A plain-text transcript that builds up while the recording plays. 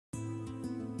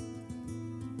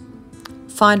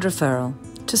Find Referral.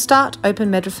 To start,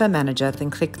 open MEDrefer Manager, then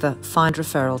click the Find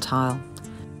Referral tile.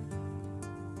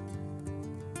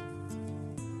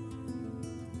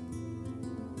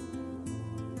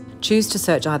 Choose to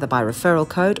search either by referral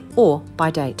code or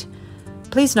by date.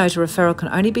 Please note a referral can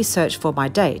only be searched for by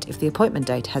date if the appointment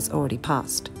date has already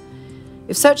passed.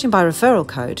 If searching by referral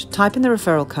code, type in the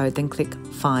referral code, then click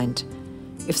Find.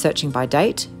 If searching by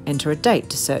date, enter a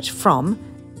date to search from,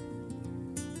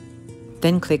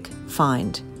 then click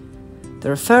Find. The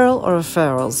referral or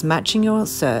referrals matching your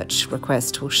search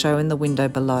request will show in the window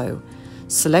below.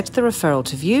 Select the referral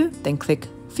to view, then click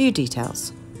View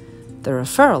Details. The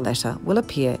referral letter will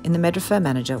appear in the MEDrefer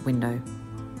Manager window.